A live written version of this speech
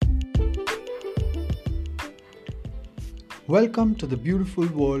Welcome to the beautiful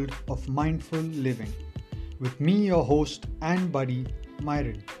world of mindful living with me, your host and buddy,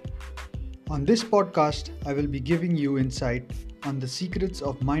 Myron. On this podcast, I will be giving you insight on the secrets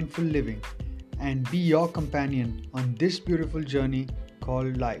of mindful living and be your companion on this beautiful journey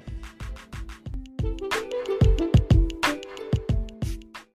called life.